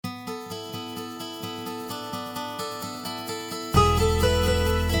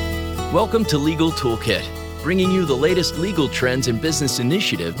Welcome to Legal Toolkit, bringing you the latest legal trends and business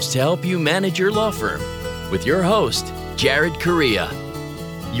initiatives to help you manage your law firm. With your host, Jared Correa.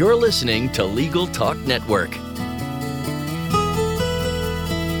 You're listening to Legal Talk Network.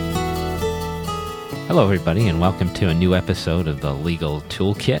 Hello, everybody, and welcome to a new episode of the Legal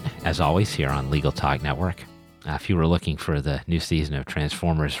Toolkit, as always, here on Legal Talk Network. If you were looking for the new season of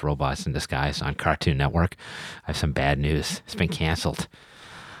Transformers: Robots in Disguise on Cartoon Network, I have some bad news. It's been canceled.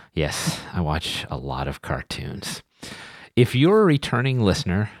 Yes, I watch a lot of cartoons. If you're a returning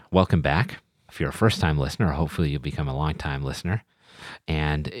listener, welcome back. If you're a first-time listener, hopefully you'll become a long-time listener.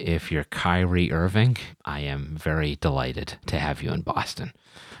 And if you're Kyrie Irving, I am very delighted to have you in Boston.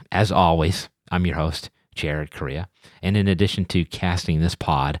 As always, I'm your host, Jared Correa. And in addition to casting this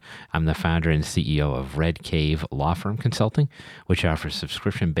pod, I'm the founder and CEO of Red Cave Law Firm Consulting, which offers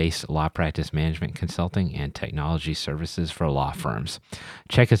subscription-based law practice management consulting and technology services for law firms.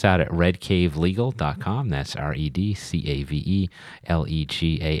 Check us out at redcavelegal.com. That's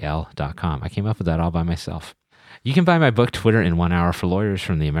REDCAVELEGAL.com. I came up with that all by myself. You can buy my book, Twitter in 1 Hour for Lawyers,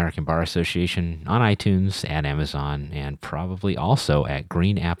 from the American Bar Association on iTunes, at Amazon, and probably also at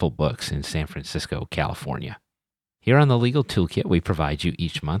Green Apple Books in San Francisco, California. Here on the Legal Toolkit, we provide you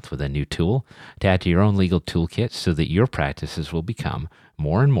each month with a new tool to add to your own legal toolkit so that your practices will become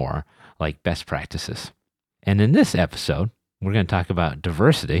more and more like best practices. And in this episode, we're going to talk about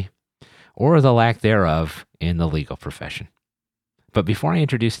diversity, or the lack thereof, in the legal profession. But before I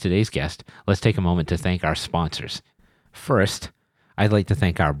introduce today's guest, let's take a moment to thank our sponsors. First, I'd like to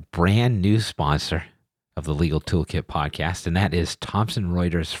thank our brand new sponsor of the Legal Toolkit podcast, and that is Thomson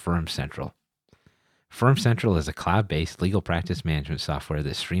Reuters Firm Central. Firm Central is a cloud-based legal practice management software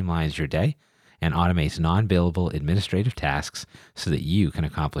that streamlines your day and automates non-billable administrative tasks so that you can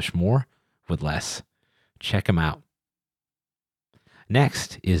accomplish more with less. Check them out.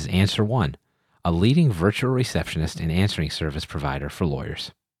 Next is Answer1, a leading virtual receptionist and answering service provider for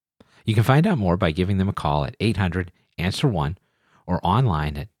lawyers. You can find out more by giving them a call at 800-ANSWER1 or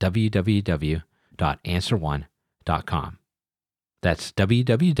online at www.answer1.com. That's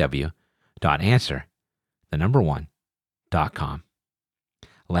www.answer1.com.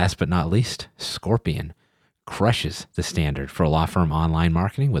 Last but not least, Scorpion crushes the standard for law firm online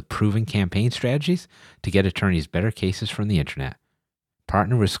marketing with proven campaign strategies to get attorneys better cases from the internet.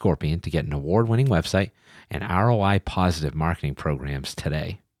 Partner with Scorpion to get an award-winning website and ROI-positive marketing programs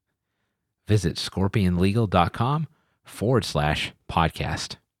today. Visit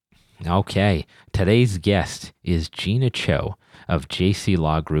scorpionlegal.com/podcast. Okay, today's guest is Gina Cho of JC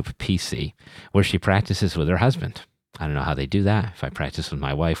Law Group PC, where she practices with her husband. I don't know how they do that. If I practiced with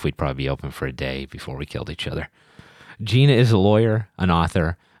my wife, we'd probably be open for a day before we killed each other. Gina is a lawyer, an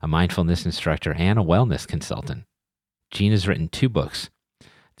author, a mindfulness instructor, and a wellness consultant. Gina's written 2 books,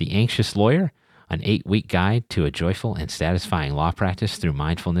 The Anxious Lawyer, an 8-week guide to a joyful and satisfying law practice through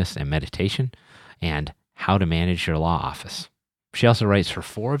mindfulness and meditation, and How to Manage Your Law Office. She also writes for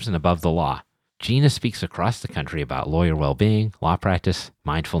Forbes and Above the Law. Gina speaks across the country about lawyer well-being, law practice,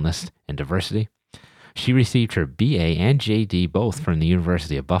 mindfulness, and diversity. She received her BA and JD both from the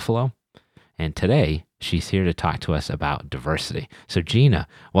University of Buffalo, and today she's here to talk to us about diversity. So Gina,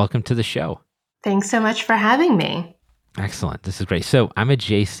 welcome to the show. Thanks so much for having me. Excellent. This is great. So I'm a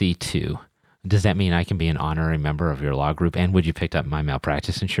JC2. Does that mean I can be an honorary member of your law group? And would you pick up my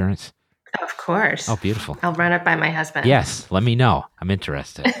malpractice insurance? Of course. Oh, beautiful. I'll run it by my husband. Yes. Let me know. I'm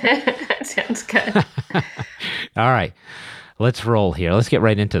interested. Sounds good. All right. Let's roll here. Let's get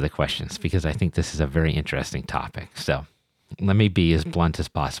right into the questions because I think this is a very interesting topic. So let me be as blunt as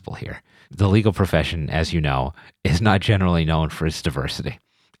possible here. The legal profession, as you know, is not generally known for its diversity.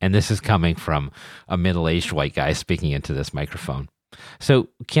 And this is coming from a middle-aged white guy speaking into this microphone. So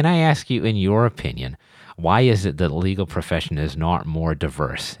can I ask you, in your opinion, why is it that the legal profession is not more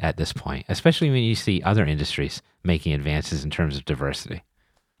diverse at this point, especially when you see other industries making advances in terms of diversity?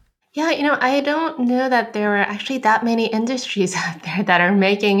 Yeah, I don't know that there are actually that many industries out there that are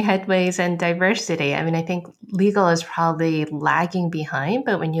making headways in diversity. I mean, I think legal is probably lagging behind,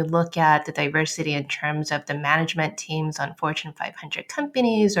 but when you look at the diversity in terms of the management teams on Fortune 500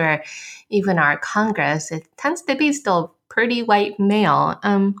 companies or even our Congress, it tends to be still pretty white male.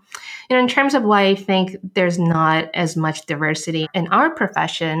 In terms of why I think there's not as much diversity in our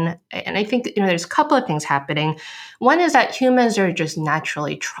profession, and I think, there's a couple of things happening. One is that humans are just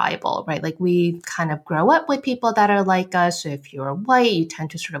naturally tribal, right? Like we kind of grow up with people that are like us. So if you're white, you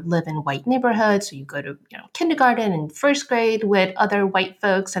tend to sort of live in white neighborhoods. So you go to, kindergarten and first grade with other white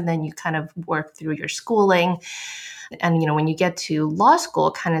folks, and then you kind of work through your schooling. And, when you get to law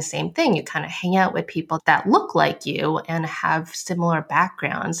school, kind of same thing. You kind of hang out with people that look like you and have similar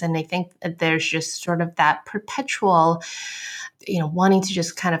backgrounds. And I think that there's just sort of that perpetual wanting to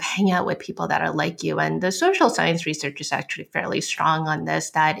just kind of hang out with people that are like you. And the social science research is actually fairly strong on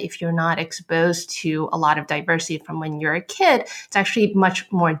this, that if you're not exposed to a lot of diversity from when you're a kid, it's actually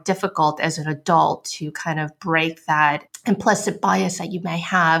much more difficult as an adult to kind of break that implicit bias that you may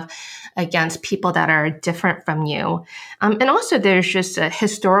have against people that are different from you. And also there's just a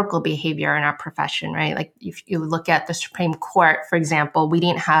historical behavior in our profession, right? Like if you look at the Supreme Court, for example, we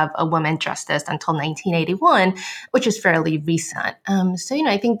didn't have a woman justice until 1981, which is fairly recent. So,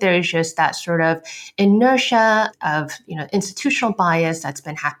 I think there's just that sort of inertia of, institutional bias that's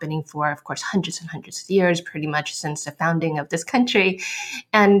been happening for, of course, hundreds and hundreds of years, pretty much since the founding of this country.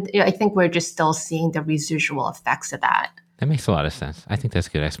 And I think we're just still seeing the residual effects of that. That makes a lot of sense. I think that's a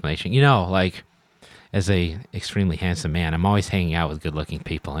good explanation. Like as a extremely handsome man, I'm always hanging out with good-looking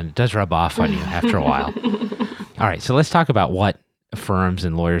people, and it does rub off on you after a while. All right, so let's talk about what firms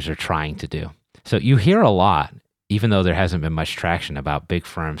and lawyers are trying to do. So you hear a lot, even though there hasn't been much traction, about big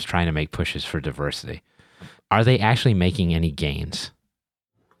firms trying to make pushes for diversity. Are they actually making any gains?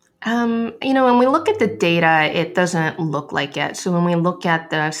 When we look at the data, it doesn't look like it. So when we look at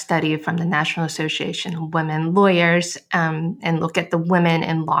the study from the National Association of Women Lawyers and look at the women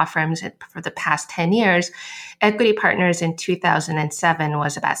in law firms for the past 10 years, Equity Partners in 2007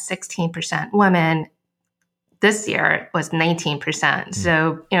 was about 16% women. This year was 19%.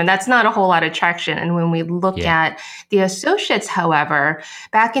 So, that's not a whole lot of traction. And when we look at the associates, however,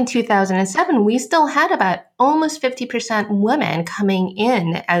 back in 2007, we still had about almost 50% women coming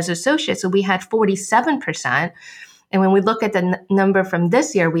in as associates. So we had 47%. And when we look at the number from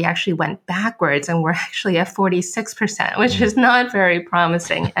this year, we actually went backwards and we're actually at 46%, which is not very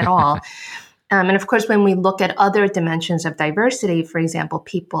promising at all. And of course, when we look at other dimensions of diversity, for example,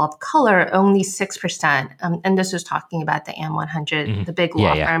 people of color, only 6%. And this was talking about the Am 100, the big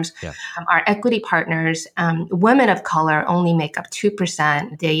law firms. Yeah. Our equity partners, women of color only make up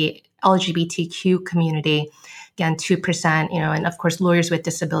 2%. The LGBTQ community, again, 2%, and of course, lawyers with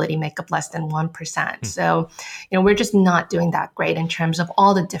disability make up less than 1%. So, we're just not doing that great in terms of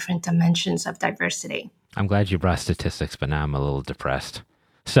all the different dimensions of diversity. I'm glad you brought statistics, but now I'm a little depressed.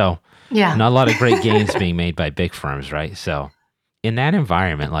 So, not a lot of great gains being made by big firms, right? So in that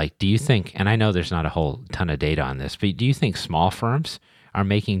environment, do you think, and I know there's not a whole ton of data on this, but do you think small firms are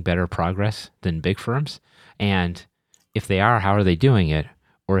making better progress than big firms? And if they are, how are they doing it?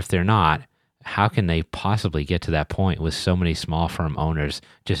 Or if they're not, how can they possibly get to that point with so many small firm owners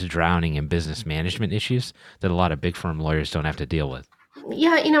just drowning in business management issues that a lot of big firm lawyers don't have to deal with?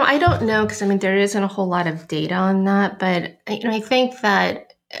 Yeah, I don't know, because there isn't a whole lot of data on that, but I think that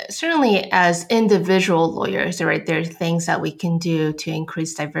certainly as individual lawyers, right, there are things that we can do to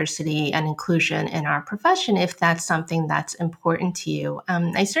increase diversity and inclusion in our profession if that's something that's important to you.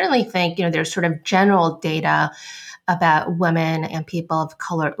 I certainly think, there's sort of general data about women and people of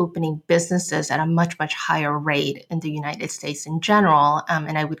color opening businesses at a much, much higher rate in the United States in general.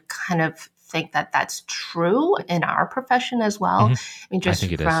 And I would kind of think that that's true in our profession as well. Just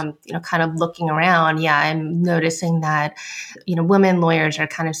from, kind of looking around, I'm noticing that, women lawyers are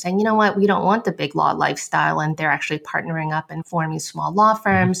kind of saying, you know what, we don't want the big law lifestyle, and they're actually partnering up and forming small law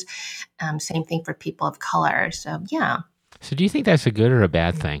firms. Same thing for people of color. So, So do you think that's a good or a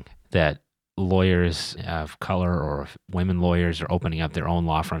bad thing that lawyers of color or women lawyers are opening up their own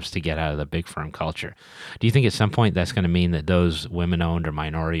law firms to get out of the big firm culture? Do you think at some point that's going to mean that those women-owned or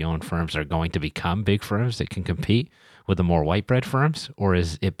minority-owned firms are going to become big firms that can compete with the more white-bread firms? Or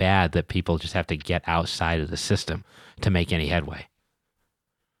is it bad that people just have to get outside of the system to make any headway?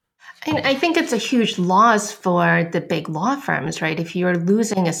 And I think it's a huge loss for the big law firms, right? If you're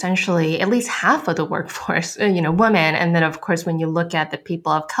losing essentially at least half of the workforce, women, and then of course, when you look at the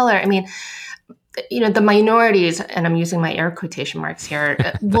people of color, the minorities, and I'm using my air quotation marks here,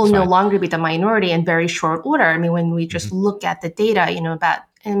 will no longer be the minority in very short order. When we just look at the data,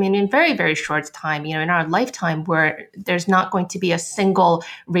 in very, very short time, in our lifetime, where there's not going to be a single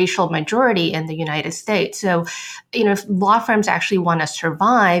racial majority in the United States. So, if law firms actually want to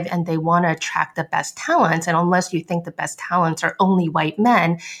survive and they want to attract the best talents, and unless you think the best talents are only white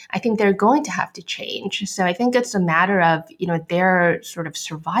men, I think they're going to have to change. So I think it's a matter of, their sort of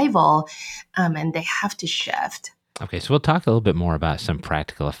survival, and they have to shift. Okay, so we'll talk a little bit more about some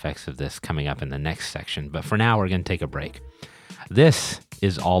practical effects of this coming up in the next section. But for now, we're going to take a break. This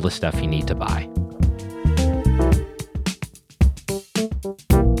is all the stuff you need to buy.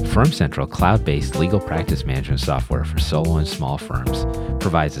 FirmCentral cloud-based legal practice management software for solo and small firms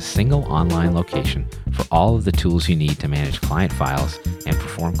provides a single online location for all of the tools you need to manage client files and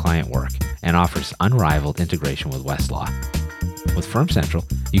perform client work, and offers unrivaled integration with Westlaw. With Firm Central,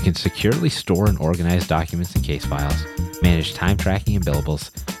 you can securely store and organize documents and case files, manage time tracking and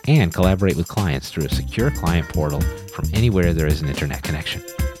billables, and collaborate with clients through a secure client portal from anywhere there is an internet connection.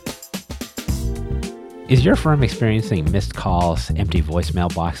 Is your firm experiencing missed calls, empty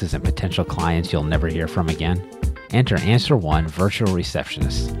voicemail boxes, and potential clients you'll never hear from again? Enter Answer One Virtual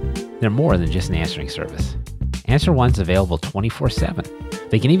Receptionists. They're more than just an answering service. Answer One's available 24/7.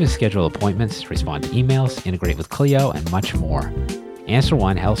 They can even schedule appointments, respond to emails, integrate with Clio, and much more. Answer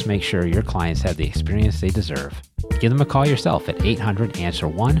One helps make sure your clients have the experience they deserve. Give them a call yourself at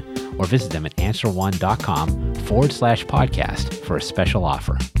 800-ANSWER1 or visit them at answer1.com/podcast for a special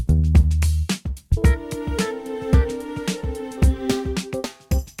offer.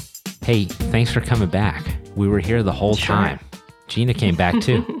 Hey, thanks for coming back. We were here the whole time. Gina came back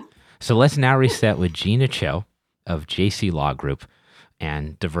too. So let's now reset with Gina Cho of JC Law Group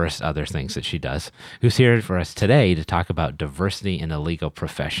and diverse other things that she does, who's here for us today to talk about diversity in the legal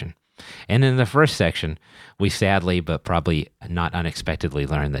profession. And in the first section, we sadly, but probably not unexpectedly,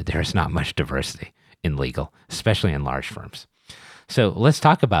 learned that there's not much diversity in legal, especially in large firms. So let's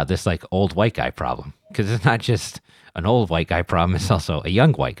talk about this like old white guy problem, because it's not just an old white guy problem, it's also a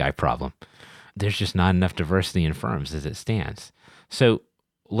young white guy problem. There's just not enough diversity in firms as it stands. So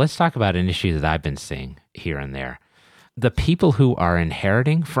let's talk about an issue that I've been seeing here and there. The people who are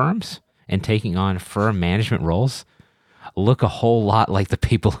inheriting firms and taking on firm management roles look a whole lot like the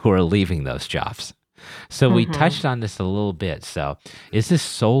people who are leaving those jobs. So we touched on this a little bit. So is this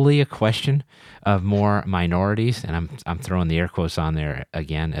solely a question of more minorities, and I'm throwing the air quotes on there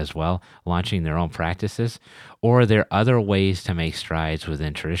again as well, launching their own practices? Or are there other ways to make strides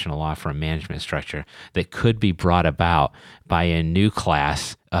within traditional law firm management structure that could be brought about by a new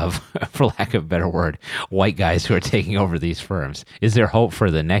class of, for lack of a better word, white guys who are taking over these firms? Is there hope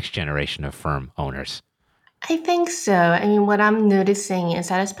for the next generation of firm owners? I think so. I mean, what I'm noticing is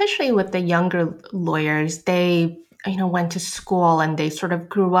that especially with the younger lawyers, they went to school and they sort of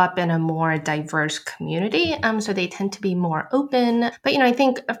grew up in a more diverse community. So they tend to be more open. But, I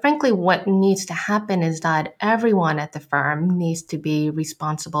think, frankly, what needs to happen is that everyone at the firm needs to be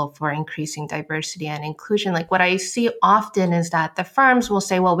responsible for increasing diversity and inclusion. Like what I see often is that the firms will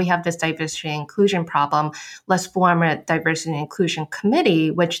say, well, we have this diversity and inclusion problem. Let's form a diversity and inclusion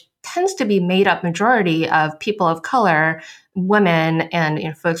committee, which tends to be made up majority of people of color, women,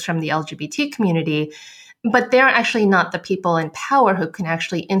 and folks from the LGBT community. But they're actually not the people in power who can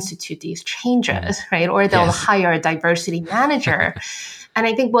actually institute these changes, right? Or they'll hire a diversity manager. And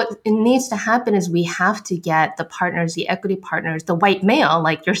I think what needs to happen is we have to get the partners, the equity partners, the white male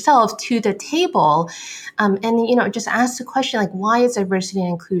like yourself to the table. And just ask the question, like, why is diversity and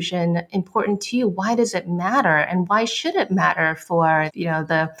inclusion important to you? Why does it matter? And why should it matter for,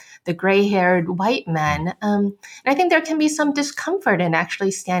 the gray-haired white men? And I think there can be some discomfort in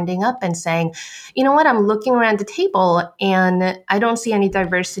actually standing up and saying, you know what, I'm looking around the table and I don't see any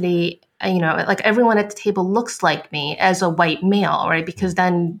diversity. Like everyone at the table looks like me as a white male, right? Because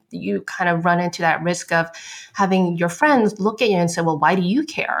then you kind of run into that risk of having your friends look at you and say, well, why do you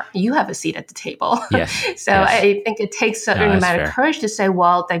care? You have a seat at the table. Yes. So yes. I think it takes a certain amount of courage to say,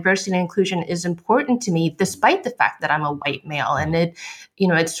 well, diversity and inclusion is important to me, despite the fact that I'm a white male. And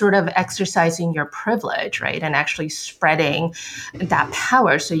it's sort of exercising your privilege, right? And actually spreading that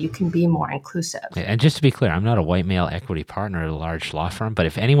power so you can be more inclusive. And just to be clear, I'm not a white male equity partner at a large law firm, but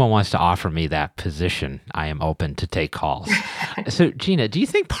if anyone wants to offer me that position, I am open to take calls. So Gina, do you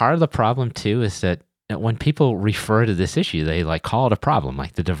think part of the problem too is that when people refer to this issue, they call it a problem,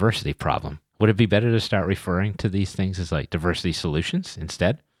 like the diversity problem? Would it be better to start referring to these things as like diversity solutions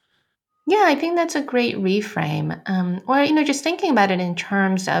instead? Yeah, I think that's a great reframe. Or just thinking about it in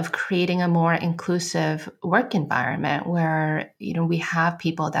terms of creating a more inclusive work environment where, we have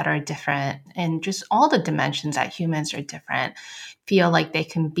people that are different and just all the dimensions that humans are different, feel like they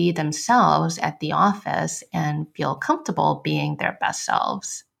can be themselves at the office and feel comfortable being their best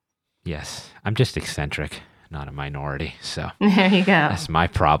selves. Yes, I'm just eccentric, not a minority. So there you go. That's my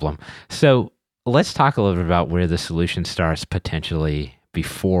problem. So let's talk a little bit about where the solution starts potentially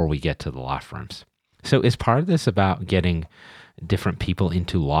before we get to the law firms. So is part of this about getting different people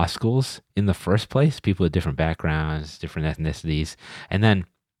into law schools in the first place, people with different backgrounds, different ethnicities? And then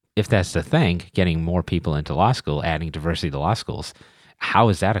if that's the thing, getting more people into law school, adding diversity to law schools, how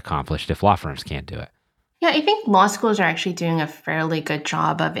is that accomplished if law firms can't do it? Yeah, I think law schools are actually doing a fairly good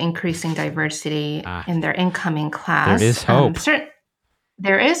job of increasing diversity in their incoming class. There is hope.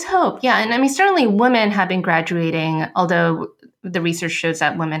 There is hope, yeah. And I mean, certainly women have been graduating, although the research shows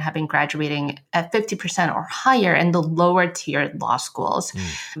that women have been graduating at 50% or higher in the lower tier law schools.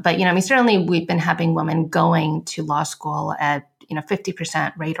 But, certainly we've been having women going to law school at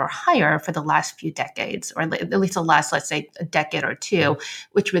 50% rate or higher for the last few decades, or at least the last, let's say, a decade or two,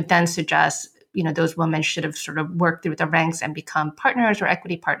 which would then suggest those women should have sort of worked through the ranks and become partners or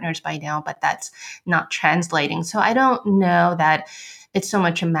equity partners by now, but that's not translating. So I don't know that it's so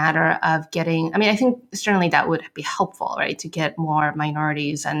much a matter of getting, I think certainly that would be helpful, right? To get more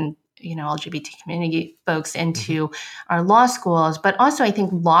minorities and, LGBT community folks into our law schools. But also I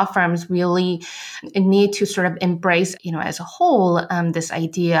think law firms really need to sort of embrace, as a whole, this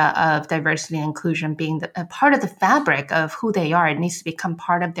idea of diversity and inclusion being a part of the fabric of who they are. It needs to become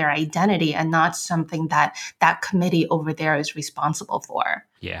part of their identity and not something that committee over there is responsible for.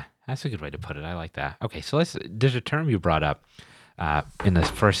 Yeah, that's a good way to put it. I like that. Okay, so there's a term you brought up in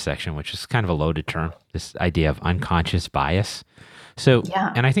this first section, which is kind of a loaded term, this idea of unconscious bias. So,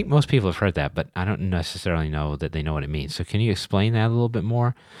 and I think most people have heard that, but I don't necessarily know that they know what it means. So can you explain that a little bit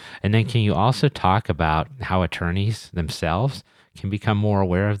more? And then can you also talk about how attorneys themselves can become more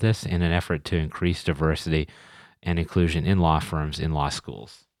aware of this in an effort to increase diversity and inclusion in law firms, in law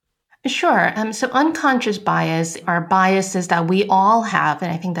schools? Sure. So unconscious bias are biases that we all have.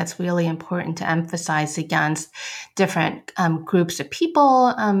 And I think that's really important to emphasize against different groups of people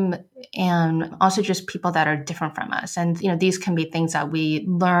and also just people that are different from us. And, these can be things that we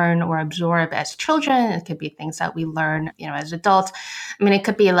learn or absorb as children. It could be things that we learn, as adults. It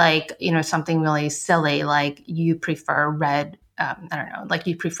could be like, something really silly, like you prefer red I don't know, like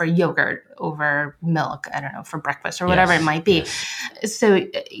you prefer yogurt over milk, I don't know, for breakfast or whatever it might be. Yes. So,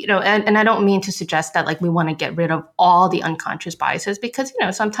 and I don't mean to suggest that like we want to get rid of all the unconscious biases because,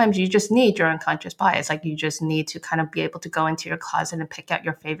 sometimes you just need your unconscious bias. Like you just need to kind of be able to go into your closet and pick out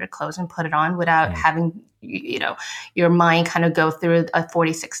your favorite clothes and put it on without having your mind kind of go through a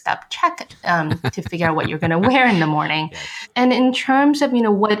 46-step check to figure out what you're going to wear in the morning. Yes. And in terms of,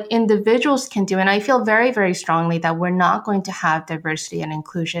 what individuals can do, and I feel very, very strongly that we're not going to have diversity and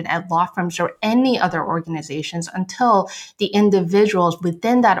inclusion at law firms or any other organizations until the individuals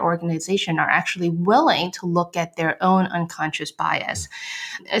within that organization are actually willing to look at their own unconscious bias.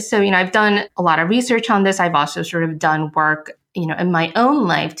 So, I've done a lot of research on this. I've also sort of done work in my own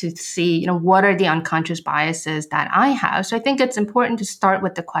life to see, what are the unconscious biases that I have. So I think it's important to start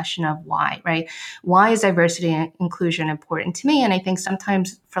with the question of why, right? Why is diversity and inclusion important to me? And I think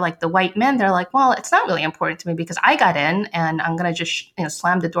sometimes for like the white men, they're like, well, it's not really important to me because I got in and I'm going to just,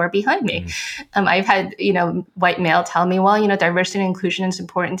 slam the door behind me. I've had, white male tell me, well, diversity and inclusion is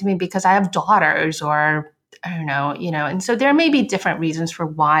important to me because I have daughters or I don't know, and so there may be different reasons for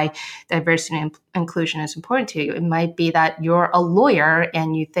why diversity and inclusion is important to you. It might be that you're a lawyer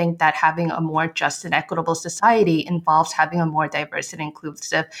and you think that having a more just and equitable society involves having a more diverse and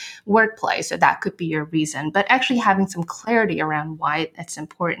inclusive workplace. So that could be your reason, but actually having some clarity around why it's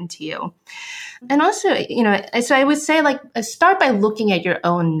important to you. And also, so I would say like start by looking at your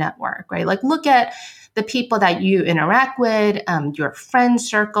own network, right? Like look at the people that you interact with, your friend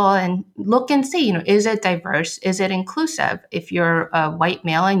circle, and look and see, is it diverse? Is it inclusive? If you're a white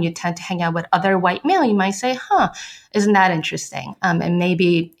male and you tend to hang out with other white male, you might say, isn't that interesting? And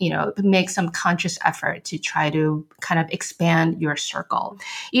maybe, make some conscious effort to try to kind of expand your circle.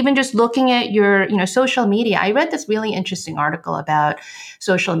 Even just looking at your, social media. I read this really interesting article about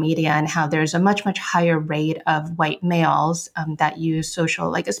social media and how there's a much, much higher rate of white males that use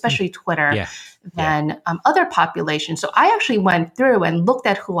social, like especially Twitter, than other populations. So I actually went through and looked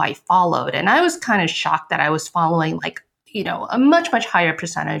at who I followed. And I was kind of shocked that I was following like, a much, much higher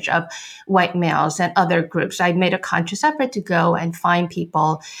percentage of white males than other groups. I made a conscious effort to go and find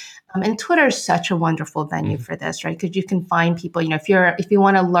people. And Twitter is such a wonderful venue for this, right? Because you can find people, if you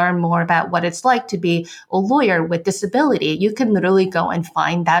want to learn more about what it's like to be a lawyer with disability, you can literally go and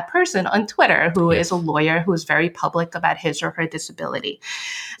find that person on Twitter who is a lawyer who is very public about his or her disability.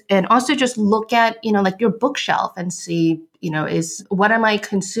 And also just look at, like your bookshelf and see, is what am I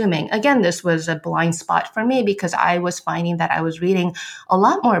consuming? Again, this was a blind spot for me because I was finding that I was reading a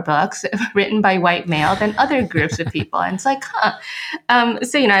lot more books written by white male than other groups of people. And it's like,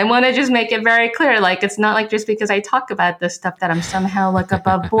 so, I want to just make it very clear, like, it's not like just because I talk about this stuff that I'm somehow like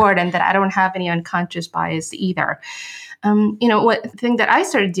above board and that I don't have any unconscious bias either. what thing that I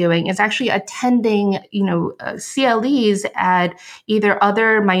started doing is actually attending, CLEs at either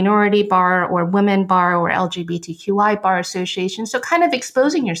other minority bar or women bar or LGBTQI bar associations. So kind of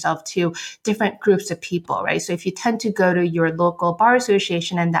exposing yourself to different groups of people, right? So if you tend to go to your local bar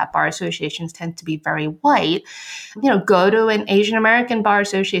association and that bar associations tend to be very white, go to an Asian American Bar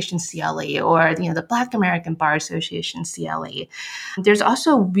Association CLE or, the Black American Bar Association CLE. There's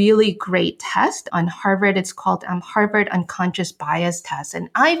also a really great test on Harvard. It's called Harvard Unconscious Bias Test. And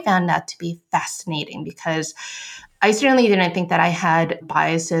I found that to be fascinating because I certainly didn't think that I had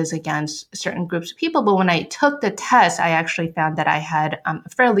biases against certain groups of people, but when I took the test, I actually found that I had a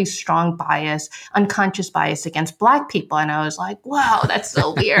fairly strong bias, unconscious bias against Black people. And I was like, wow, that's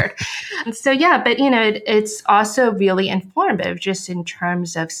so weird. And so, yeah, but, it's also really informative just in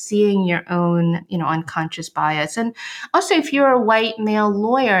terms of seeing your own, unconscious bias. And also, if you're a white male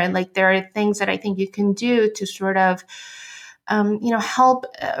lawyer, like there are things that I think you can do to sort of help,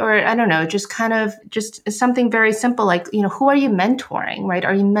 or I don't know, just something very simple like, who are you mentoring, right?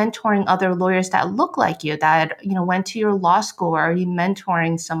 Are you mentoring other lawyers that look like you, that, went to your law school? Or are you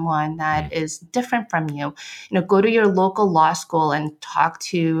mentoring someone that is different from you? Go to your local law school and talk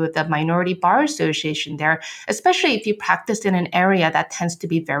to the Minority Bar Association there, especially if you practice in an area that tends to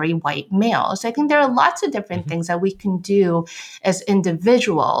be very white male. So I think there are lots of different things that we can do as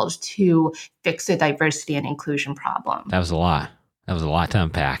individuals to fix the diversity and inclusion problem. That was a lot. That was a lot to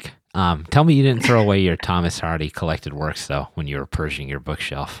unpack. Tell me you didn't throw away your Thomas Hardy collected works, though, when you were purging your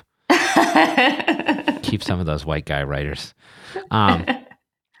bookshelf. Keep some of those white guy writers. All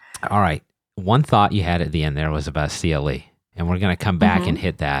right. One thought you had at the end there was about CLE, and we're going to come back and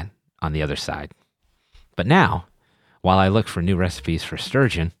hit that on the other side. But now, while I look for new recipes for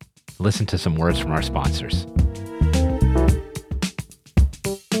sturgeon, listen to some words from our sponsors.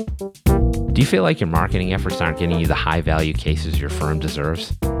 Do you feel like your marketing efforts aren't getting you the high-value cases your firm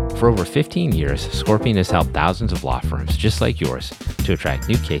deserves? For over 15 years, Scorpion has helped thousands of law firms just like yours to attract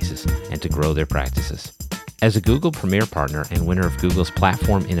new cases and to grow their practices. As a Google Premier Partner and winner of Google's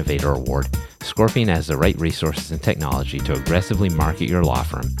Platform Innovator Award, Scorpion has the right resources and technology to aggressively market your law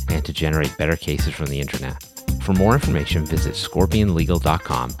firm and to generate better cases from the internet. For more information, visit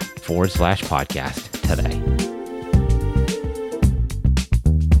scorpionlegal.com/podcast today.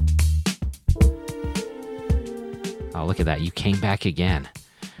 Oh, look at that. You came back again.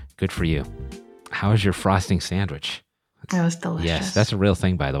 Good for you. How was your frosting sandwich? It was delicious. Yes, that's a real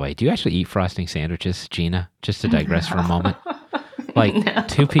thing, by the way. Do you actually eat frosting sandwiches, Gina? Just to digress for a moment. Like No.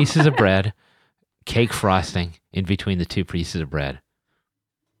 2 pieces of bread, cake frosting in between the 2 pieces of bread.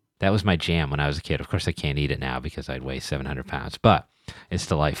 That was my jam when I was a kid. Of course, I can't eat it now because I'd weigh 700 pounds, but it's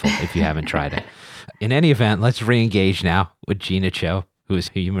delightful if you haven't tried it. In any event, let's re-engage now with Gina Cho, who is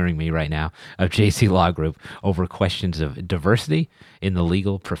humoring me right now, of JC Law Group over questions of diversity in the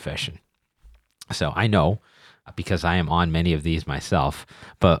legal profession. So I know, because I am on many of these myself,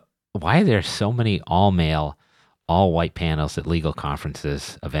 but why are there so many all-male, all-white panels at legal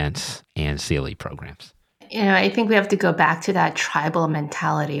conferences, events, and CLE programs? I think we have to go back to that tribal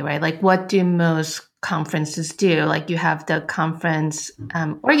mentality, right? Like, what do most conferences do? Like, you have the conference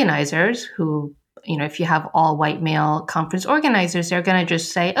organizers who, if you have all white male conference organizers, they're going to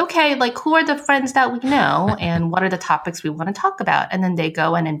just say, okay, like, who are the friends that we know and what are the topics we want to talk about? And then they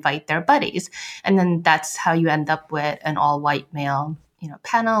go and invite their buddies. And then that's how you end up with an all white male,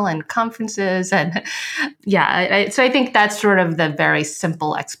 panel and conferences. And yeah, so I think that's sort of the very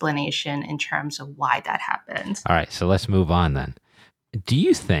simple explanation in terms of why that happens. All right, so let's move on then. Do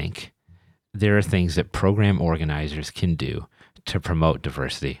you think there are things that program organizers can do to promote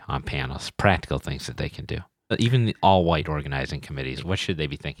diversity on panels, practical things that they can do? Even the all-white organizing committees, what should they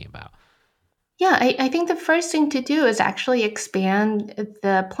be thinking about? Yeah, I think the first thing to do is actually expand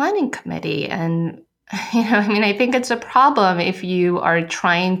the planning committee. And, I think it's a problem if you are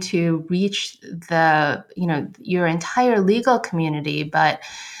trying to reach your entire legal community, but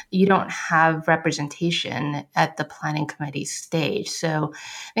you don't have representation at the planning committee stage. So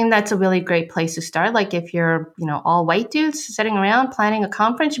I think that's a really great place to start. Like if you're, all white dudes sitting around planning a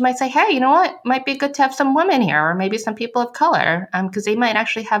conference, you might say, hey, you know what? Might be good to have some women here, or maybe some people of color, because they might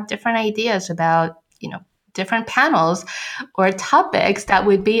actually have different ideas about, different panels or topics that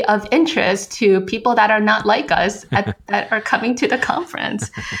would be of interest to people that are not like us that are coming to the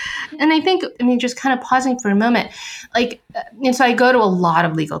conference. And I think, just kind of pausing for a moment, so I go to a lot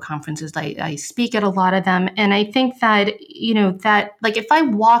of legal conferences. I speak at a lot of them. And I think that, if I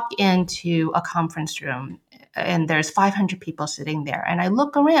walk into a conference room, and there's 500 people sitting there. And I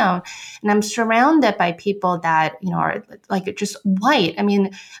look around and I'm surrounded by people that, are like just white. I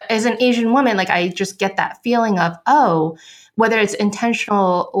mean, as an Asian woman, like I just get that feeling of, oh, whether it's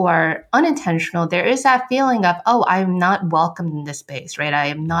intentional or unintentional, there is that feeling of, oh, I'm not welcome in this space, right? I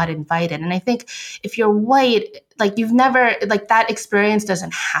am not invited. And I think if you're white, like you've never, like that experience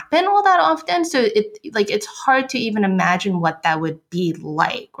doesn't happen all that often. So it's hard to even imagine what that would be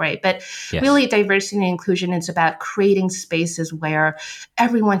like, right? But Yes. Really diversity and inclusion is about creating spaces where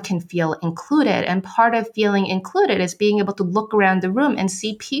everyone can feel included. And part of feeling included is being able to look around the room and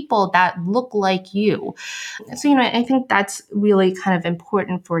see people that look like you. So, I think that's really kind of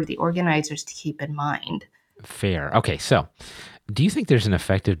important for the organizers to keep in mind. Fair. Okay, so do you think there's an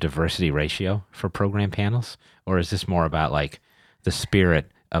effective diversity ratio for program panels? Or is this more about like the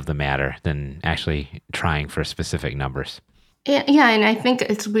spirit of the matter than actually trying for specific numbers? Yeah, and I think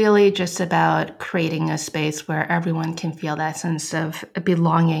it's really just about creating a space where everyone can feel that sense of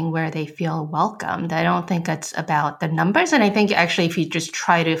belonging, where they feel welcomed. I don't think it's about the numbers. And I think actually if you just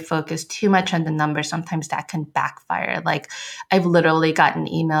try to focus too much on the numbers, sometimes that can backfire. Like I've literally gotten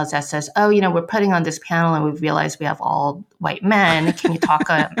emails that says, oh, we're putting on this panel and we've realized we have all white men. Can you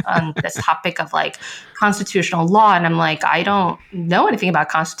talk on this topic of like constitutional law? And I'm like, I don't know anything about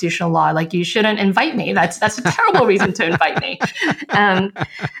constitutional law. Like you shouldn't invite me. That's a terrible reason to invite me. So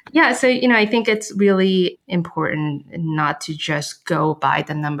I think it's really important not to just go by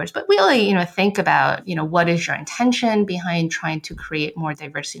the numbers, but really think about what is your intention behind trying to create more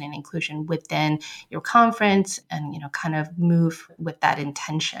diversity and inclusion within your conference, and kind of move with that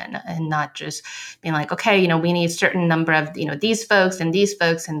intention, and not just being like, okay, we need a certain number of these folks and these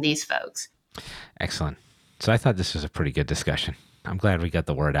folks and these folks. Excellent. So I thought this was a pretty good discussion. I'm glad we got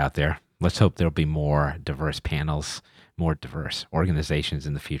the word out there. Let's hope there'll be more diverse panels, more diverse organizations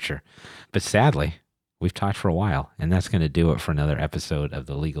in the future. But sadly, we've talked for a while, and that's going to do it for another episode of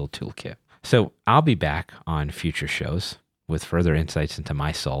the Legal Toolkit. So I'll be back on future shows with further insights into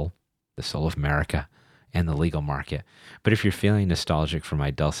my soul, the soul of America, and the legal market. But if you're feeling nostalgic for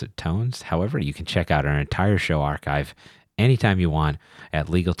my dulcet tones, however, you can check out our entire show archive anytime you want at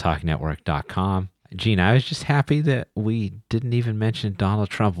LegalTalkNetwork.com. Gina, I was just happy that we didn't even mention Donald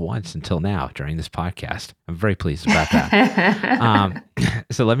Trump once until now during this podcast. I'm very pleased about that.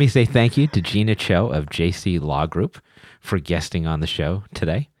 So let me say thank you to Gina Cho of JC Law Group for guesting on the show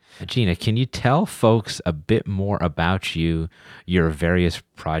today. Gina, can you tell folks a bit more about you, your various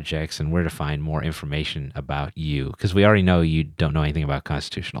projects, and where to find more information about you? Because we already know you don't know anything about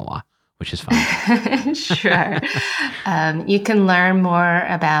constitutional law, which is fine. Sure. You can learn more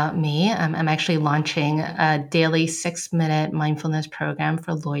about me. I'm actually launching a daily 6-minute mindfulness program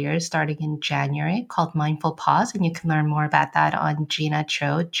for lawyers starting in January called Mindful Pause. And you can learn more about that on Gina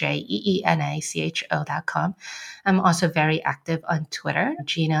Cho, JEENACHO.com. I'm also very active on Twitter,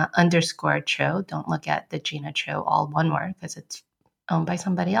 Gina_Cho. Don't look at the Gina Cho, all one word, because it's owned by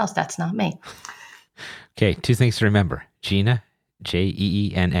somebody else. That's not me. Okay, 2 things to remember. Gina,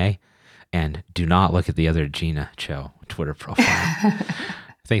 JEENA. And do not look at the other Gina Cho Twitter profile.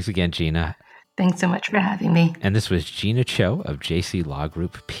 Thanks again, Gina. Thanks so much for having me. And this was Gina Cho of JC Law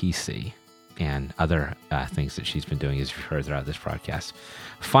Group PC and other things that she's been doing, as you've heard throughout this broadcast.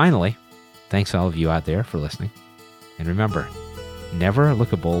 Finally, thanks all of you out there for listening. And remember, never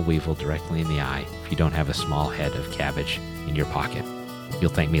look a boll weevil directly in the eye if you don't have a small head of cabbage in your pocket.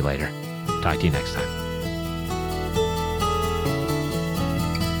 You'll thank me later. Talk to you next time.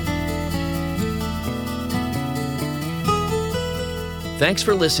 Thanks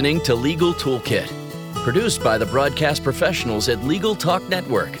for listening to Legal Toolkit, produced by the broadcast professionals at Legal Talk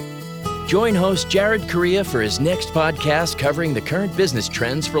Network. Join host Jared Correia for his next podcast covering the current business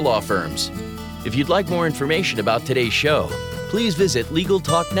trends for law firms. If you'd like more information about today's show, please visit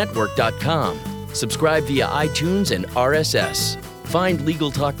LegalTalkNetwork.com. Subscribe via iTunes and RSS. Find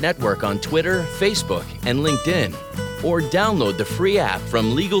Legal Talk Network on Twitter, Facebook, and LinkedIn. Or download the free app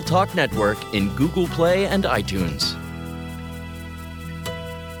from Legal Talk Network in Google Play and iTunes.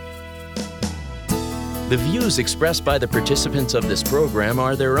 The views expressed by the participants of this program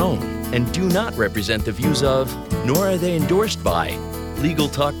are their own and do not represent the views of, nor are they endorsed by, Legal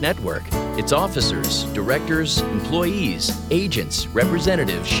Talk Network, its officers, directors, employees, agents,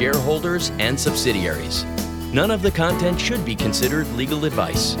 representatives, shareholders, and subsidiaries. None of the content should be considered legal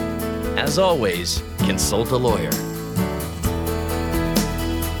advice. As always, consult a lawyer.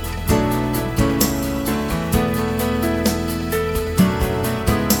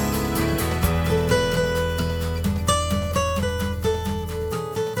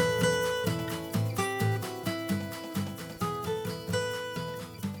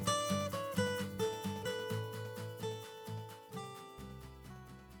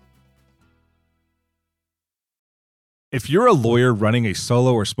 If you're a lawyer running a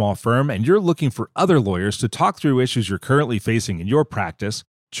solo or small firm and you're looking for other lawyers to talk through issues you're currently facing in your practice,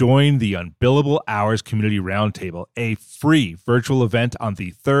 join the Unbillable Hours Community Roundtable, a free virtual event on the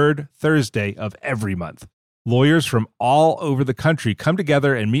third Thursday of every month. Lawyers from all over the country come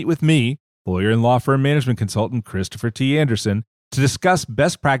together and meet with me, lawyer and law firm management consultant Christopher T. Anderson, to discuss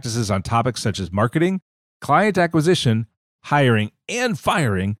best practices on topics such as marketing, client acquisition, hiring and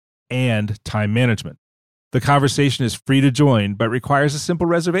firing, and time management. The conversation is free to join, but requires a simple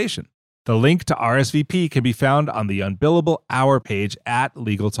reservation. The link to RSVP can be found on the Unbillable Hour page at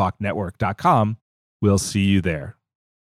LegalTalkNetwork.com. We'll see you there.